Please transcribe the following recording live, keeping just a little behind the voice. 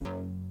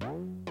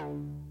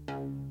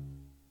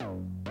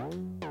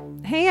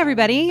Hey,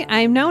 everybody.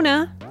 I'm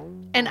Nona.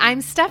 And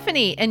I'm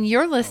Stephanie, and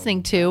you're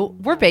listening to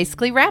We're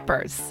Basically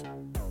Rappers.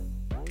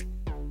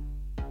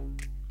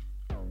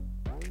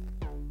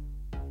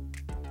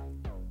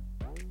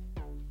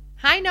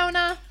 Hi,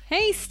 Nona.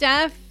 Hey,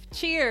 Steph.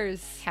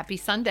 Cheers. Happy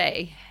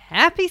Sunday.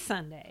 Happy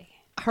Sunday.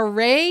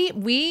 Hooray.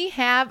 We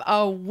have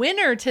a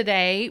winner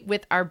today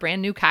with our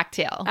brand new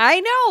cocktail. I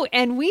know.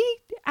 And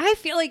I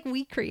feel like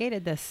we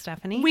created this,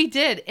 Stephanie. We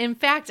did. In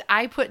fact,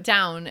 I put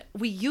down,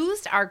 we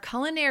used our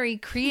culinary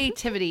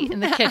creativity in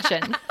the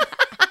kitchen.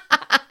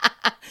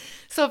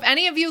 So if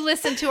any of you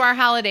listen to our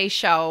holiday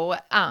show,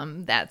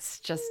 that's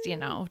just,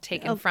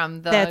 taken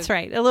from the... That's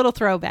right. A little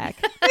throwback.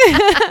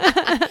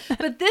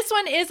 But this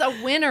one is a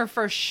winner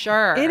for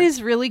sure. It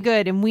is really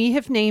good. And we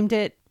have named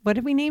it, what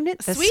did we name it?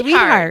 The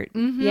Sweetheart.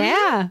 Mm-hmm.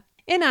 Yeah.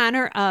 In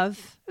honor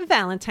of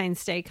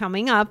Valentine's Day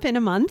coming up in a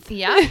month.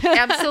 Yeah,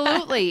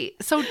 absolutely.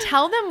 So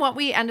tell them what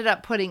we ended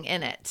up putting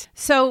in it.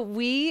 So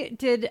we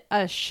did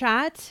a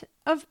shot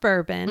of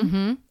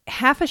bourbon,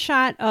 half a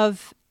shot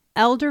of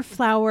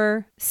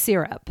elderflower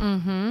syrup,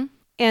 and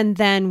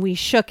then we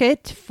shook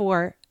it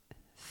for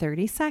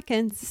 30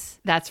 seconds.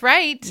 That's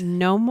right.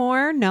 No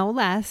more, no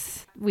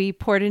less. We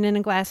poured it in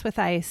a glass with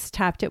ice,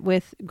 topped it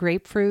with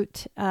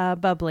grapefruit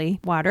bubbly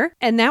water,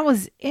 and that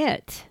was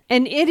it.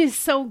 And it is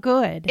so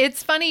good.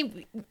 It's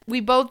funny.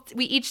 We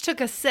each took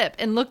a sip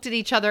and looked at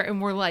each other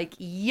and were like,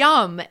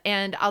 yum.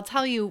 And I'll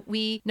tell you,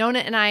 Nona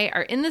and I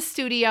are in the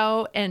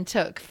studio and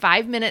took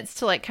 5 minutes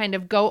to kind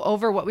of go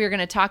over what we were going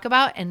to talk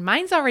about. And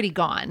mine's already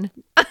gone.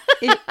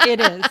 It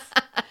is.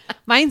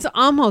 Mine's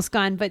almost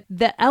gone, but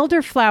the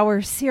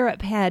elderflower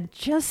syrup had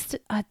just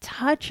a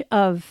touch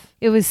of,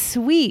 it was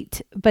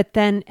sweet, but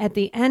then at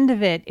the end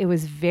of it, it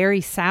was very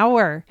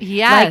sour.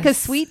 Yes. Like a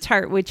sweet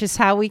tart, which is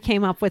how we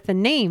came up with the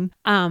name.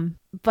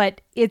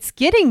 But it's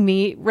getting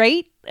me,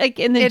 right? Like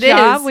in the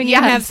jaw when you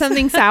have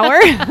something sour.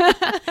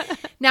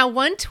 Now,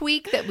 one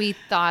tweak that we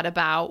thought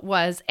about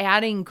was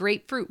adding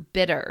grapefruit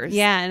bitters.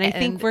 Yeah, and I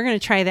think we're going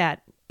to try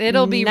that.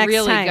 It'll be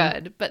really time.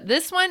 Good. But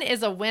this one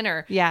is a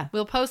winner. Yeah.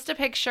 We'll post a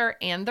picture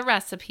and the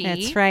recipe.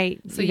 That's right.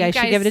 So you guys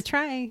should give it a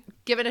try.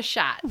 Give it a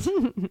shot.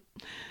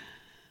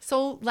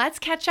 So let's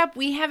catch up.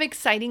 We have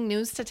exciting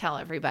news to tell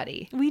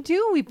everybody. We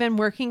do. We've been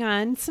working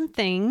on some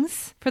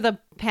things for the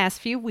past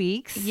few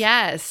weeks.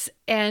 Yes.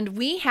 And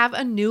we have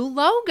a new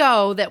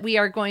logo that we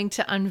are going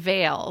to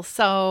unveil.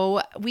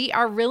 So we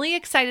are really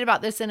excited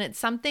about this. And it's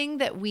something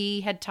that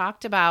we had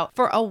talked about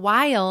for a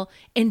while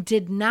and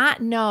did not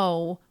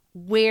know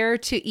where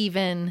to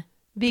even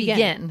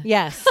begin.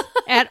 Yes,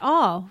 at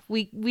all.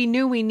 We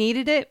knew we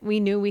needed it. We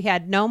knew we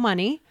had no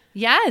money.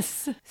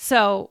 Yes.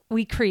 So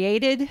we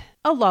created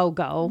a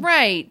logo.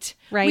 Right.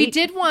 We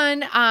did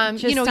one,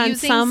 using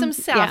some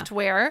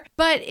software,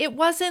 but it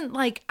wasn't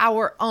like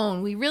our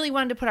own. We really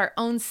wanted to put our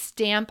own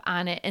stamp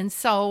on it. And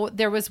so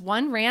there was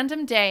one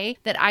random day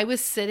that I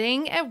was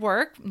sitting at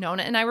work.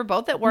 Nona and I were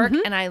both at work,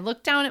 and I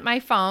looked down at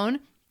my phone,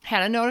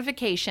 had a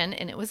notification,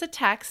 and it was a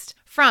text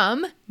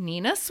from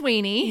Nina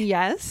Sweeney.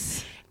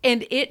 Yes.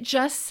 And it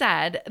just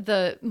said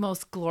the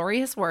most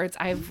glorious words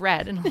I've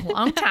read in a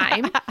long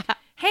time.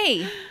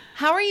 Hey,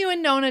 how are you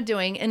and Nona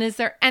doing? And is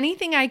there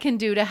anything I can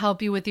do to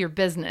help you with your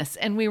business?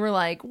 And we were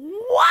like,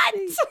 what?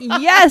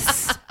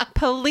 Yes,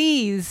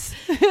 please.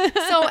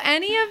 So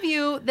any of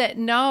you that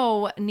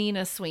know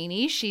Nina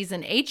Sweeney, she's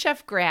an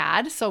HF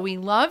grad. So we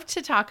love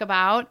to talk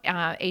about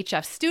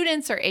HF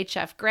students or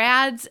HF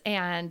grads,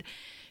 and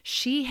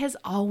she has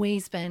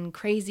always been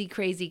crazy,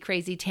 crazy,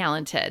 crazy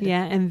talented.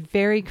 Yeah, and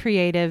very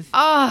creative.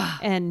 Oh.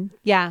 And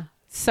yeah.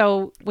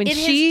 So when it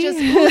she has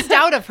just oozed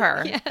out of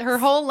her, her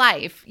whole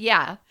life.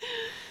 Yeah.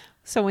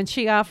 So when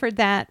she offered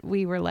that,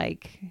 we were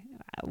like,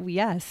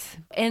 yes.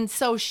 And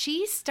so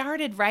she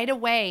started right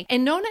away.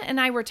 And Nona and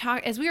I were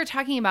as we were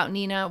talking about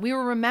Nina, we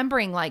were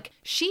remembering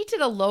she did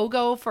a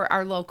logo for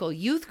our local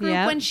youth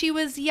group when she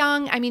was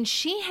young. I mean,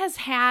 she has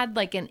had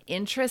an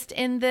interest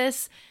in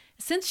this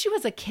since she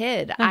was a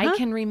kid. I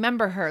can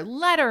remember her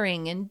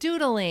lettering and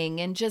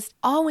doodling and just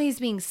always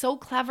being so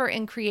clever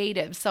and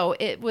creative. So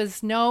it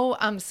was no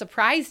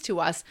surprise to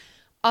us,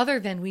 other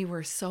than we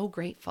were so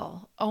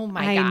grateful. Oh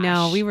my gosh. I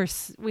know.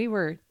 We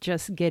were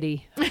just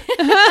giddy.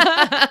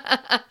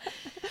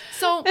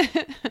 So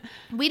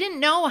we didn't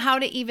know how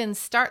to even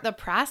start the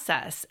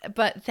process,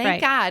 but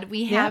thank God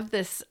we have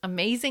this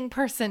amazing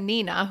person,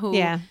 Nina,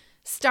 who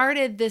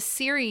started this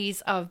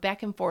series of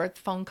back and forth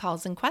phone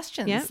calls and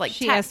questions. Yeah,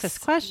 she asked us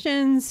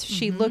questions.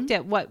 She looked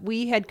at what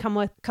we had come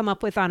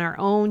up with on our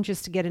own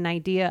just to get an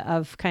idea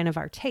of kind of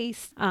our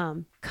taste.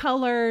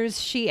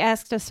 Colors she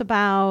asked us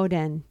about,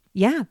 and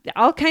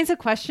all kinds of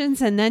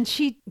questions. And then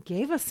she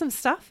gave us some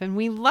stuff and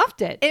we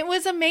loved it. It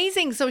was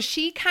amazing. So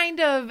she kind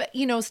of,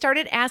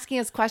 started asking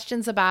us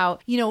questions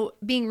about,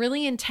 being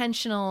really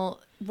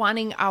intentional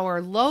wanting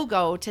our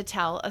logo to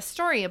tell a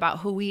story about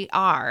who we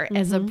are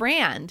as a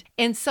brand.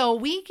 And so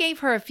we gave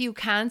her a few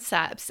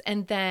concepts,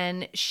 and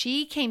then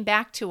she came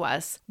back to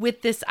us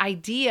with this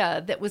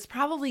idea that was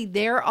probably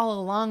there all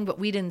along, but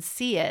we didn't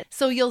see it.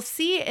 So you'll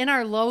see in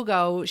our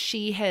logo,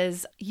 she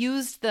has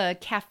used the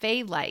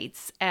cafe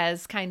lights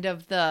as kind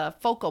of the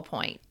focal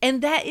point.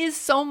 And that is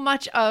so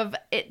much of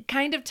it,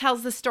 kind of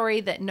tells the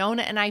story that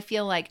Nona and I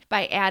feel like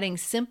by adding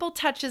simple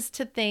touches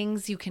to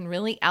things, you can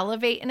really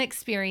elevate an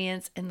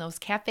experience. And those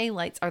cafe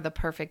lights are the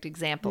perfect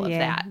example of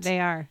that. They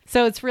are.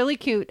 So it's really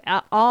cute.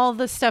 All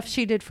the stuff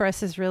she did for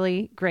us is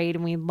really great,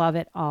 and we love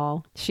it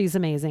all. She's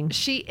amazing.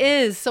 She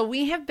is. So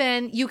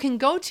you can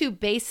go to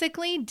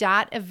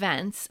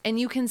basically.events and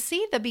you can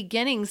see the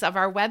beginnings of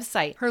our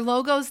website. Her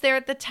logo's there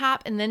at the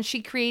top, and then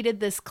she created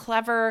this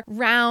clever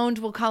round,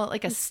 we'll call it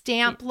like a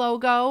stamp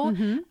logo.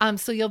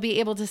 So you'll be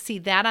able to see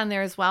that on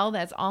there as well.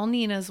 That's all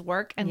Nina's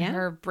work and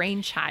her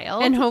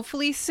brainchild. And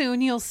hopefully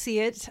soon you'll see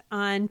it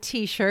on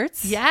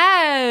t-shirts.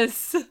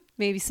 Yes.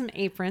 Maybe some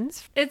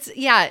aprons.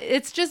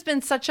 It's just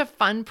been such a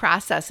fun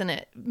process, and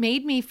it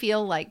made me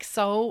feel like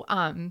so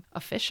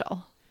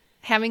official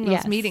having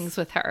those meetings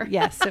with her.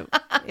 Yes,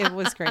 it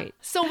was great.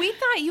 So we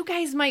thought you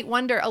guys might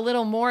wonder a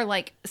little more,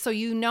 like, so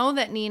you know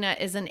that Nina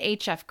is an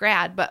HF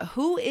grad, but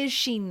who is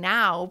she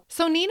now?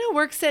 So Nina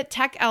works at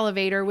Tech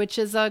Elevator, which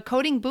is a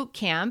coding boot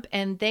camp,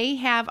 and they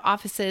have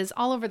offices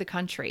all over the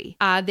country.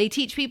 They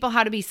teach people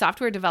how to be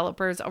software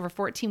developers over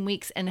 14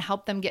 weeks and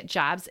help them get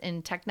jobs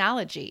in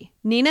technology.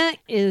 Nina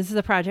is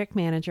the project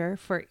manager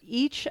for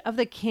each of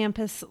the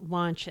campus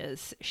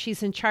launches.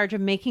 She's in charge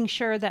of making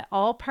sure that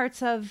all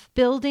parts of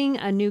building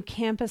a new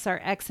campus are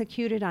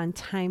executed on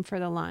time for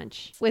the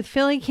launch. With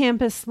Philly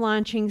campus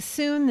launching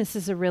soon, this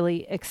is a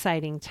really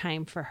exciting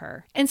time for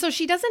her. And so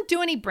she doesn't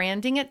do any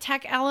branding at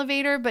Tech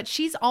Elevator, but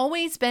she's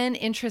always been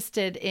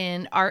interested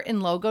in art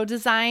and logo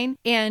design.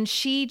 And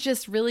she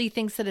just really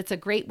thinks that it's a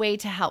great way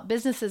to help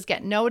businesses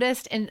get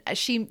noticed. And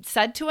she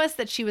said to us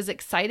that she was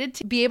excited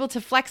to be able to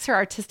flex her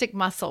artistic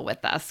muscle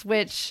with us,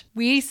 which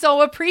we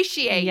so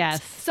appreciate.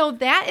 Yes. So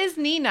that is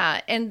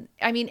Nina. And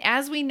I mean,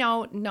 as we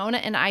know, Nona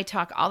and I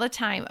talk all the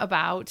time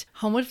about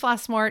Homewood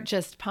Flossmoor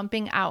just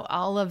pumping out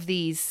all of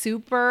these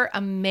super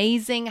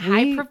amazing,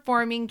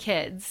 high-performing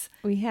kids.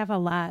 We have a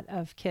lot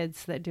of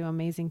kids that do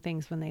amazing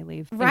things when they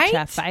leave right?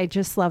 HF. I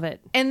just love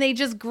it. And they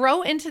just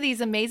grow into these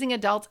amazing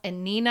adults,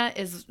 and Nina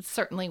is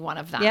certainly one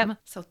of them. Yep.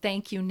 So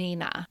thank you,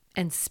 Nina.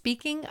 And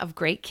speaking of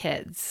great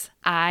kids,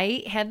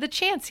 I had the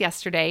chance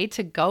yesterday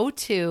to go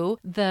to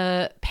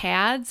the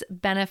PADS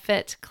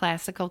Benefit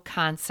Classical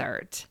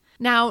Concert.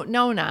 Now,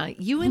 Nona,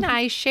 you and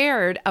I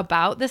shared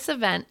about this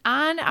event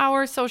on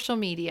our social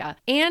media,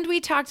 and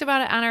we talked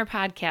about it on our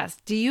podcast.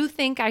 Do you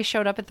think I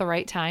showed up at the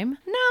right time?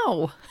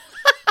 No.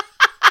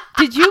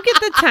 Did you get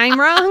the time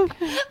wrong?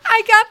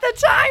 I got the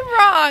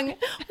time wrong.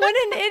 What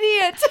an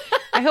idiot.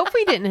 I hope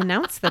we didn't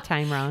announce the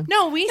time wrong.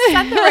 No, we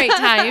set the right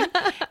time,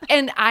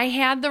 and I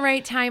had the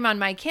right time on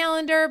my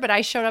calendar, but I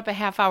showed up a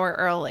half hour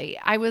early.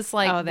 I was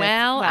like,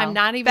 I'm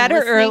not even better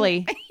listening.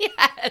 Early.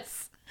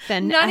 Yes.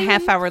 Than Not a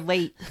half hour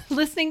late.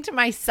 Listening to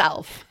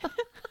myself.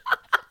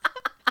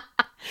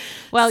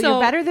 Well, you're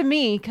better than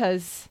me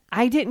because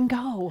I didn't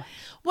go.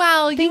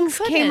 Well, things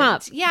came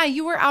up. Yeah,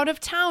 you were out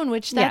of town,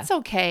 which that's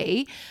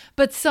okay.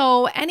 But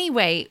so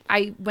anyway,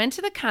 I went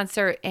to the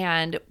concert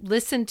and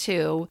listened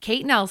to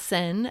Kate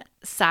Nelson,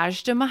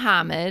 Sajda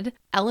Muhammad,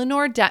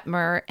 Eleanor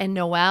Detmer, and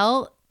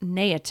Noel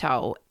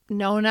Neato.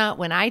 Nona,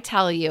 when I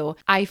tell you,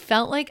 I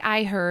felt like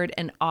I heard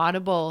an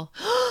audible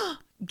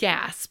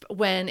gasp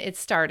when it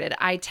started.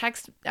 I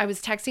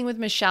was texting with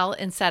Michelle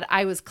and said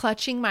I was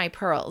clutching my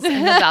pearls in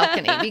the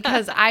balcony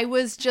because I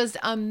was just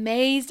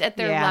amazed at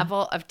their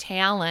level of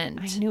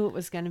talent. I knew it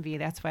was going to be.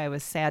 That's why I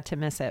was sad to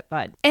miss it.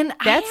 But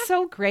that's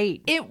so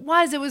great. It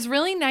was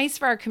really nice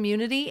for our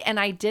community. And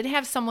I did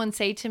have someone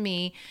say to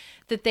me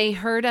that they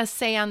heard us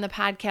say on the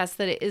podcast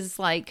that it is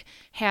like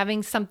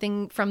having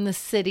something from the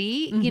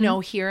city, you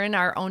know, here in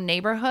our own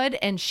neighborhood.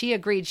 And she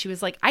agreed. She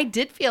was like, I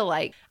did feel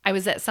like I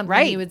was at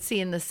something you would see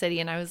in the city.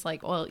 And I was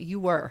like, well, you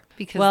were,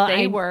 because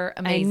they were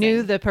amazing. I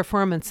knew the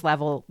performance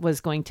level was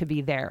going to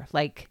be there.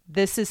 Like,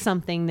 this is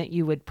something that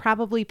you would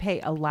probably pay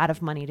a lot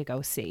of money to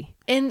go see.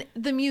 And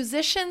the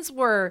musicians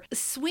were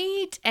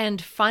sweet and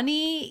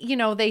funny. You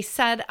know, they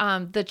said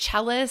the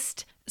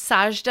cellist,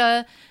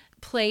 Sajda,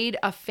 played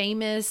a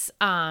famous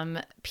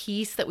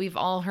piece that we've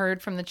all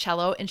heard from the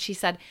cello. And she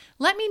said,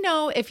 let me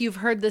know if you've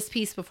heard this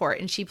piece before.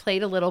 And she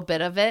played a little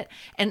bit of it.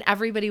 And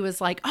everybody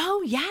was like,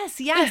 oh, yes.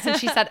 And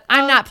she said,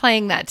 I'm not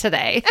playing that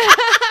today.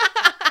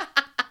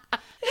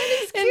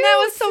 And that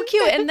was so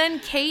cute. And then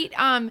Kate,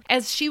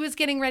 as she was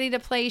getting ready to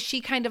play,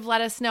 she kind of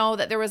let us know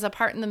that there was a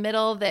part in the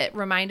middle that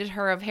reminded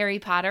her of Harry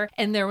Potter.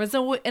 And there was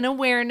an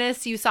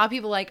awareness. You saw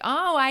people like,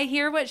 oh, I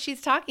hear what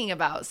she's talking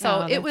about.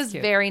 So it was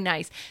very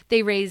nice.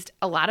 They raised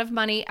a lot of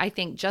money, I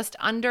think just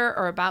under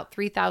or about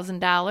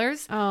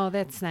 $3,000. Oh,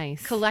 that's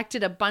nice.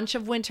 Collected a bunch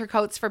of winter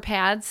coats for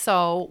pads.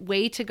 So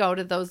way to go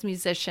to those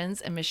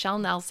musicians and Michelle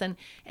Nelson.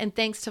 And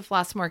thanks to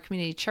Flossmoor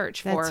Community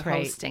Church for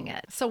hosting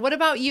it. So what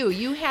about you?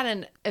 You had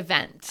an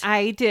event.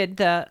 I did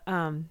the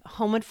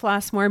Homewood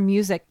Flossmoor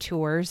Music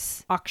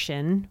Tours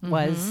auction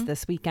was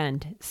this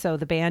weekend. So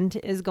the band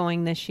is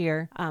going this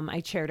year.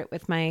 I chaired it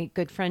with my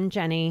good friend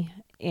Jenny,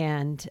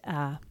 and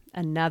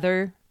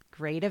another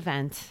great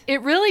event.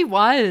 It really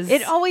was.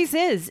 It always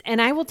is.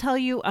 And I will tell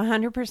you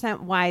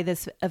 100% why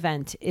this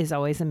event is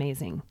always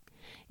amazing.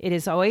 It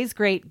is always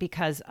great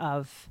because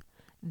of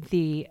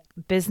the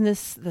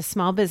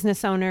small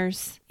business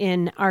owners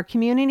in our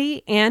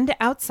community and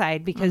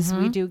outside, because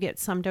we do get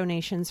some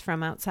donations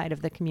from outside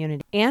of the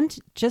community, and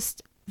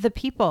just the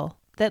people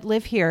that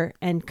live here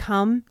and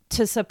come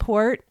to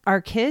support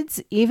our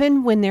kids,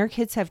 even when their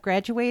kids have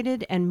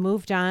graduated and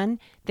moved on.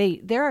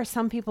 There are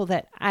some people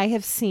that I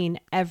have seen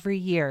every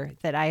year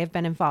that I have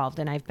been involved,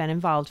 and I've been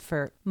involved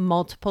for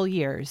multiple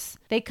years.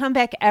 They come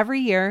back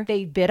every year,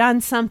 they bid on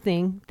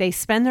something, they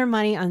spend their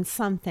money on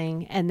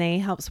something, and they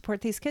help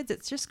support these kids.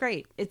 It's just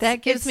great.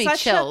 That gives me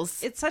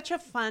chills. It's such a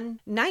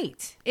fun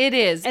night. It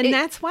is. And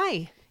that's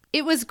why.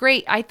 It was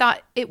great. I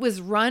thought it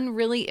was run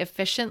really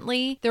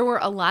efficiently. There were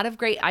a lot of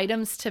great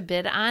items to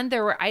bid on.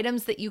 There were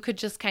items that you could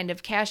just kind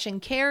of cash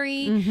and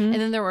carry. And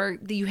then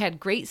you had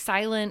great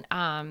silent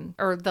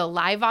or the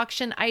live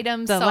auction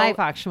items. The live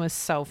auction was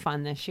so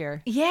fun this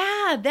year.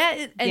 Yeah,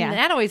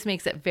 that always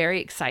makes it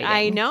very exciting.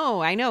 I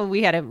know.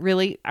 We had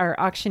our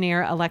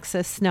auctioneer,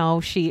 Alexis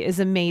Snow. She is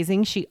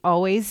amazing. She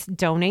always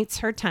donates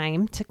her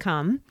time to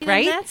come,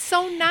 right? That's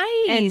so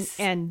nice.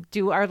 And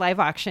do our live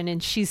auction.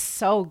 And she's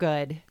so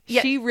good.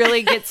 Yeah. She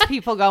really gets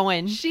people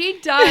going. She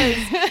does.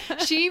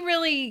 She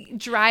really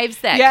drives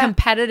that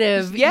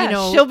competitive,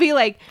 She'll be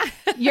like,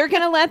 you're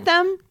going to let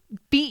them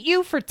beat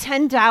you for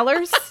 $10,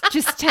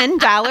 just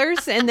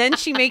 $10, and then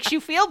she makes you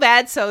feel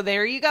bad. So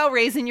there you go,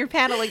 raising your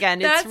paddle again.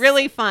 It's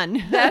really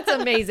fun. That's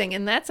amazing,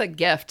 and that's a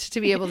gift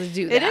to be able to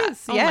do that. It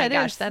is. Oh my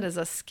gosh, that is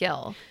a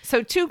skill.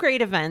 So 2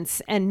 great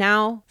events, and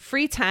now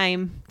free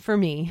time for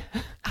me.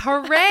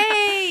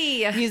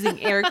 Hooray!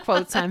 Using air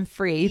quotes on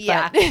free.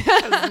 Yeah,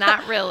 but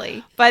not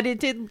really. But it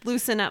did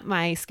loosen up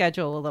my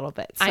schedule a little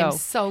bit. So, I'm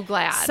so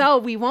glad. So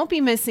we won't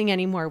be missing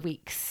any more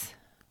weeks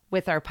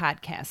with our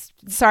podcast.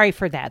 Sorry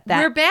for that.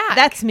 We're back.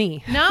 That's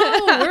me. No,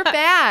 we're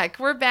back.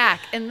 We're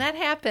back. And that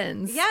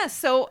happens. Yeah.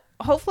 So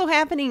Hopeflow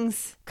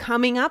Happenings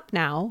coming up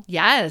now.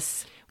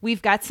 Yes.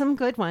 We've got some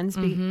good ones.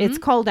 It's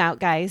cold out,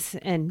 guys.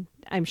 And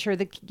I'm sure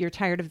that you're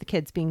tired of the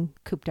kids being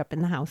cooped up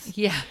in the house.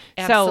 Yeah,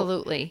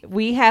 absolutely. So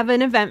we have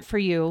an event for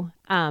you.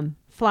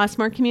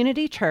 Flossmoor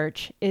Community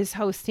Church is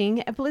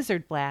hosting a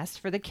Blizzard Blast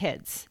for the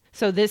kids.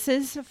 So this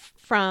is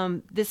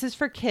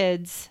for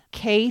kids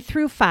K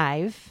through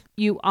 5.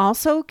 You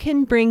also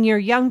can bring your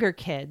younger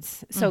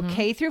kids. So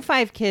K through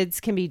 5 kids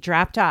can be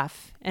dropped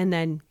off, and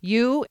then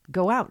you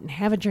go out and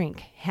have a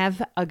drink,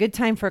 have a good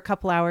time for a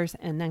couple hours,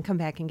 and then come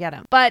back and get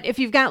them. But if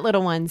you've got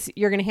little ones,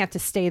 you're going to have to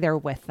stay there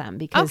with them,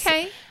 because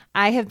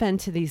I have been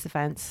to these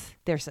events.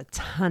 There's a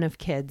ton of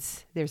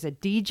kids. There's a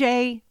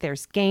DJ,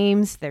 there's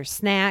games, there's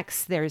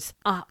snacks, there's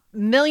a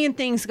million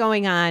things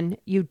going on.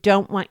 You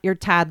don't want your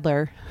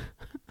toddler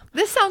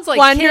This sounds like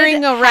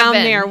wandering around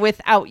there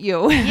without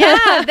you.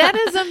 Yeah, that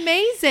is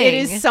amazing. It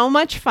is so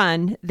much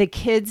fun. The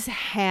kids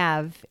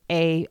have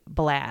a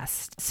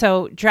blast.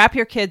 So drop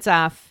your kids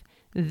off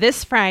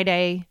this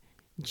Friday,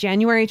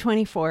 January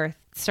 24th.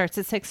 It starts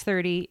at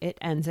 6:30. It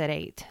ends at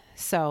 8.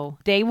 So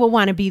they will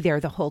want to be there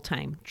the whole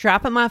time.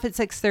 Drop them off at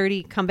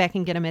 6:30. Come back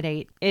and get them at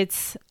 8.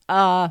 It's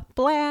a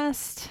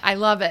blast. I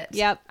love it.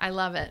 Yep. I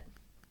love it.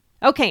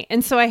 Okay,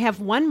 and so I have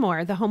one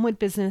more. The Homewood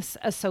Business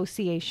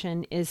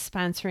Association is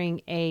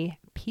sponsoring a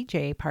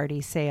PJ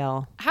party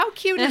sale. How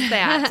cute is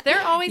that?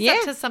 They're always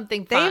up to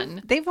something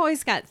fun. They've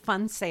always got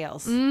fun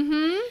sales.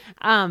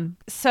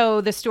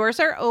 So the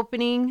stores are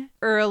opening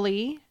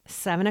early,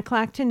 7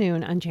 o'clock to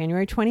noon on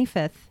January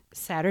 25th.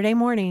 Saturday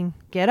morning.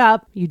 Get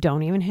up. You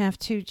don't even have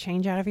to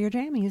change out of your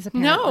jammies,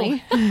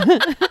 apparently. No.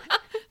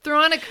 Throw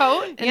on a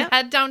coat and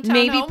head downtown.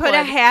 Maybe Homewood. put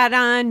a hat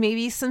on,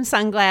 maybe some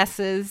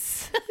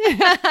sunglasses.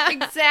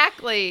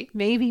 Exactly.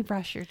 Maybe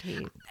brush your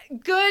teeth.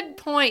 Good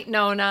point,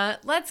 Nona.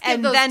 Let's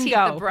give those teeth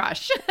a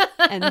brush.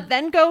 And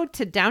then go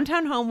to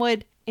downtown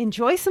Homewood.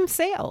 Enjoy some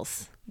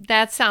sales.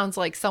 That sounds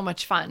like so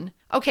much fun.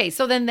 Okay,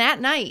 so then that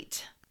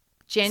night,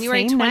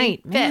 January 25th.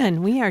 Night.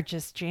 Man, we are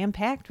just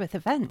jam-packed with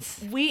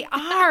events. We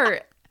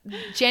are.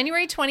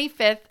 January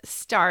 25th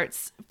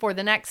starts for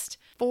the next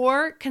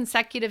 4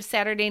 consecutive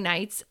Saturday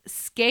nights,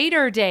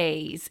 Skater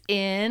Days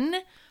in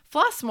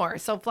Flossmoor.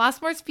 So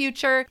Flossmoor's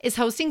Future is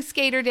hosting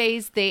Skater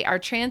Days. They are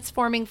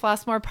transforming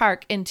Flossmoor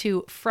Park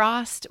into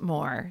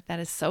Frostmoor. That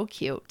is so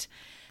cute.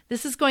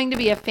 This is going to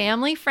be a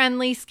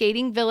family-friendly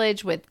skating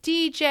village with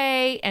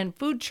DJ and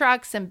food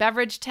trucks and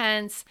beverage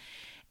tents.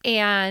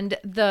 And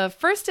the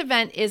first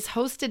event is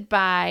hosted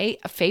by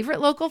a favorite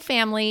local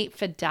family,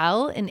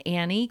 Fidel and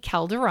Annie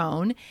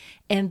Calderon.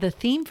 And the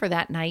theme for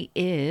that night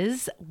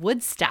is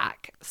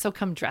Woodstock. So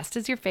come dressed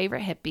as your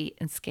favorite hippie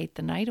and skate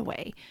the night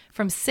away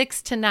from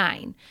 6 to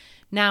 9.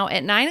 Now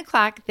at 9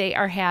 o'clock, they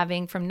are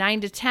having from 9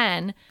 to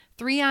 10,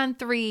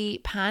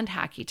 3-on-3 pond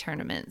hockey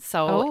tournaments.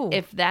 So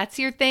if that's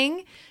your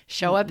thing,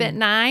 show up at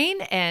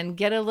 9 and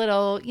get a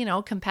little,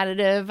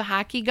 competitive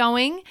hockey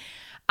going.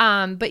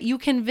 But you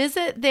can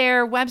visit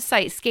their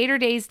website,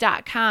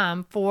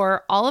 skaterdays.com,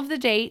 for all of the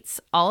dates,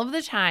 all of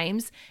the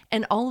times,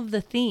 and all of the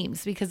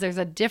themes, because there's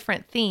a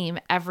different theme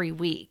every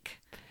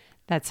week.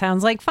 That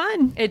sounds like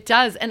fun. It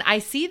does. And I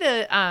see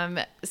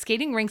the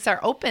skating rinks are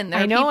open.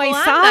 I know. I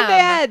saw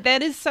that.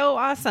 That is so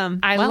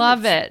awesome. I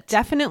love it.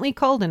 Definitely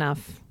cold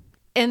enough.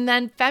 And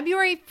then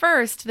February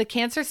 1st, the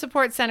Cancer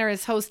Support Center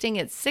is hosting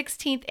its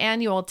 16th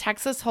annual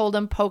Texas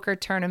Hold'em Poker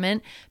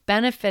Tournament,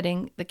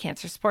 benefiting the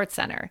Cancer Support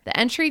Center. The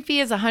entry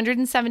fee is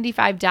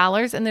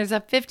 $175, and there's a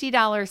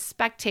 $50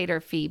 spectator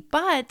fee,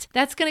 but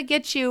that's going to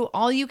get you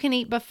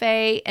all-you-can-eat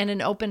buffet and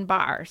an open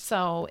bar.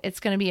 So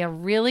it's going to be a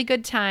really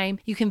good time.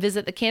 You can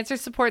visit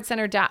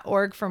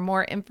thecancersupportcenter.org for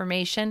more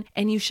information,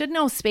 and you should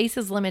know space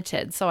is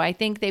limited. So I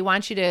think they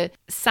want you to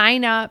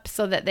sign up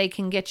so that they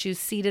can get you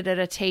seated at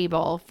a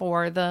table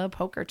for the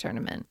poker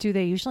tournament. Do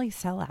they usually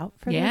sell out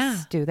for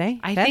this? Do they?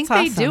 I think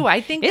they do.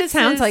 I think it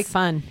sounds like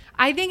fun.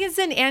 I think it's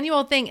an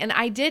annual thing. And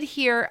I did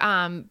hear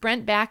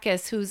Brent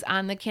Backus, who's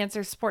on the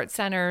Cancer Support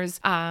Center's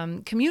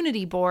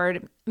community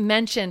board,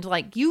 mentioned,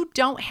 like, you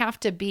don't have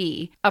to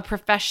be a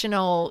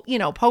professional,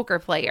 poker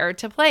player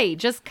to play.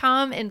 Just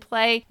come and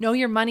play. Know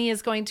your money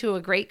is going to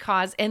a great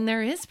cause, and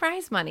there is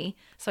prize money.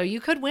 So you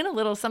could win a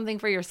little something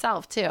for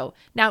yourself too.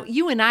 Now,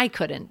 you and I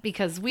couldn't,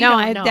 because we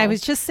don't know. I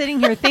was just sitting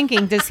here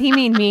thinking, does he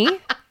mean me?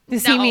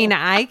 Does he mean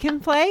I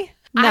can play?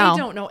 No. I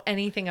don't know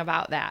anything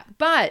about that,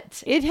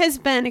 but it has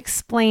been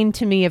explained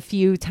to me a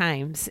few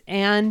times,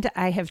 and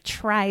I have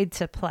tried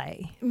to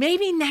play.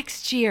 Maybe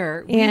next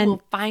year we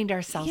will find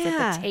ourselves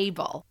at the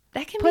table.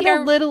 That can put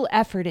a little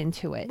effort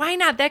into it. Why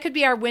not? That could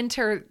be our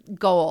winter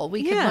goal.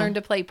 We could learn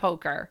to play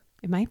poker.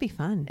 It might be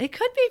fun. It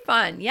could be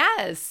fun.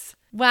 Yes.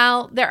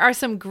 Well, there are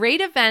some great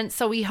events,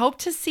 so we hope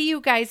to see you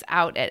guys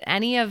out at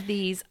any of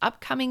these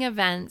upcoming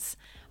events.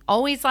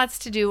 Always lots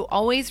to do.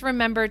 Always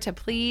remember to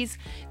please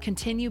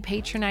continue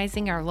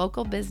patronizing our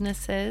local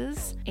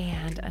businesses.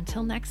 And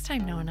until next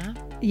time, Nona.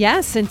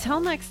 Yes, until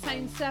next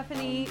time,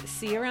 Stephanie.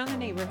 See you around the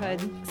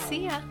neighborhood.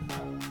 See ya.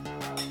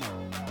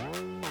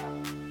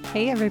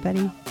 Hey,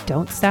 everybody.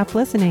 Don't stop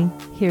listening.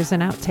 Here's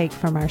an outtake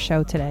from our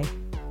show today.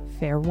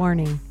 Fair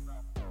warning.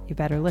 You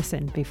better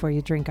listen before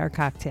you drink our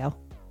cocktail.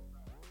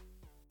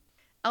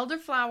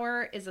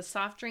 Elderflower is a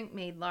soft drink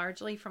made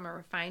largely from a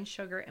refined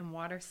sugar and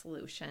water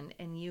solution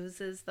and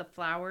uses the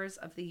flowers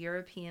of the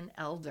European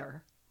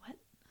elder. What?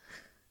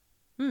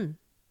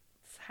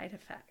 Side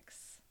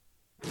effects.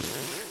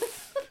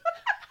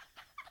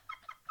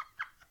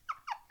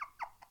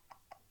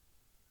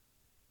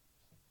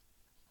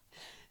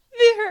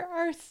 There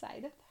are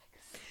side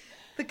effects.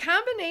 The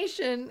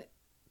combination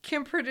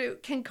can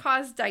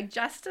cause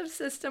digestive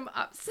system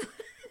upset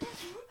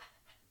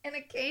and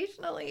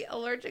occasionally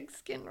allergic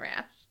skin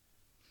rash.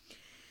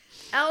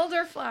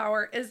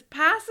 Elderflower is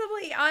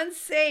possibly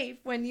unsafe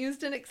when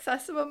used in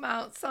excessive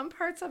amounts. Some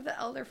parts of the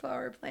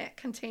elderflower plant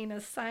contain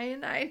a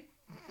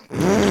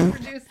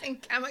cyanide-producing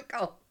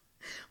chemical,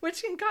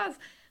 which can cause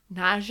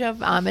nausea,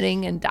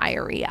 vomiting, and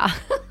diarrhea.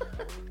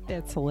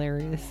 That's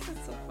hilarious.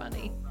 That's so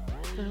funny.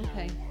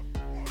 Okay.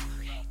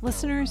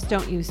 Listeners,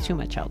 don't use too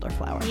much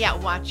elderflower. Yeah,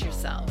 watch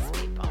yourselves.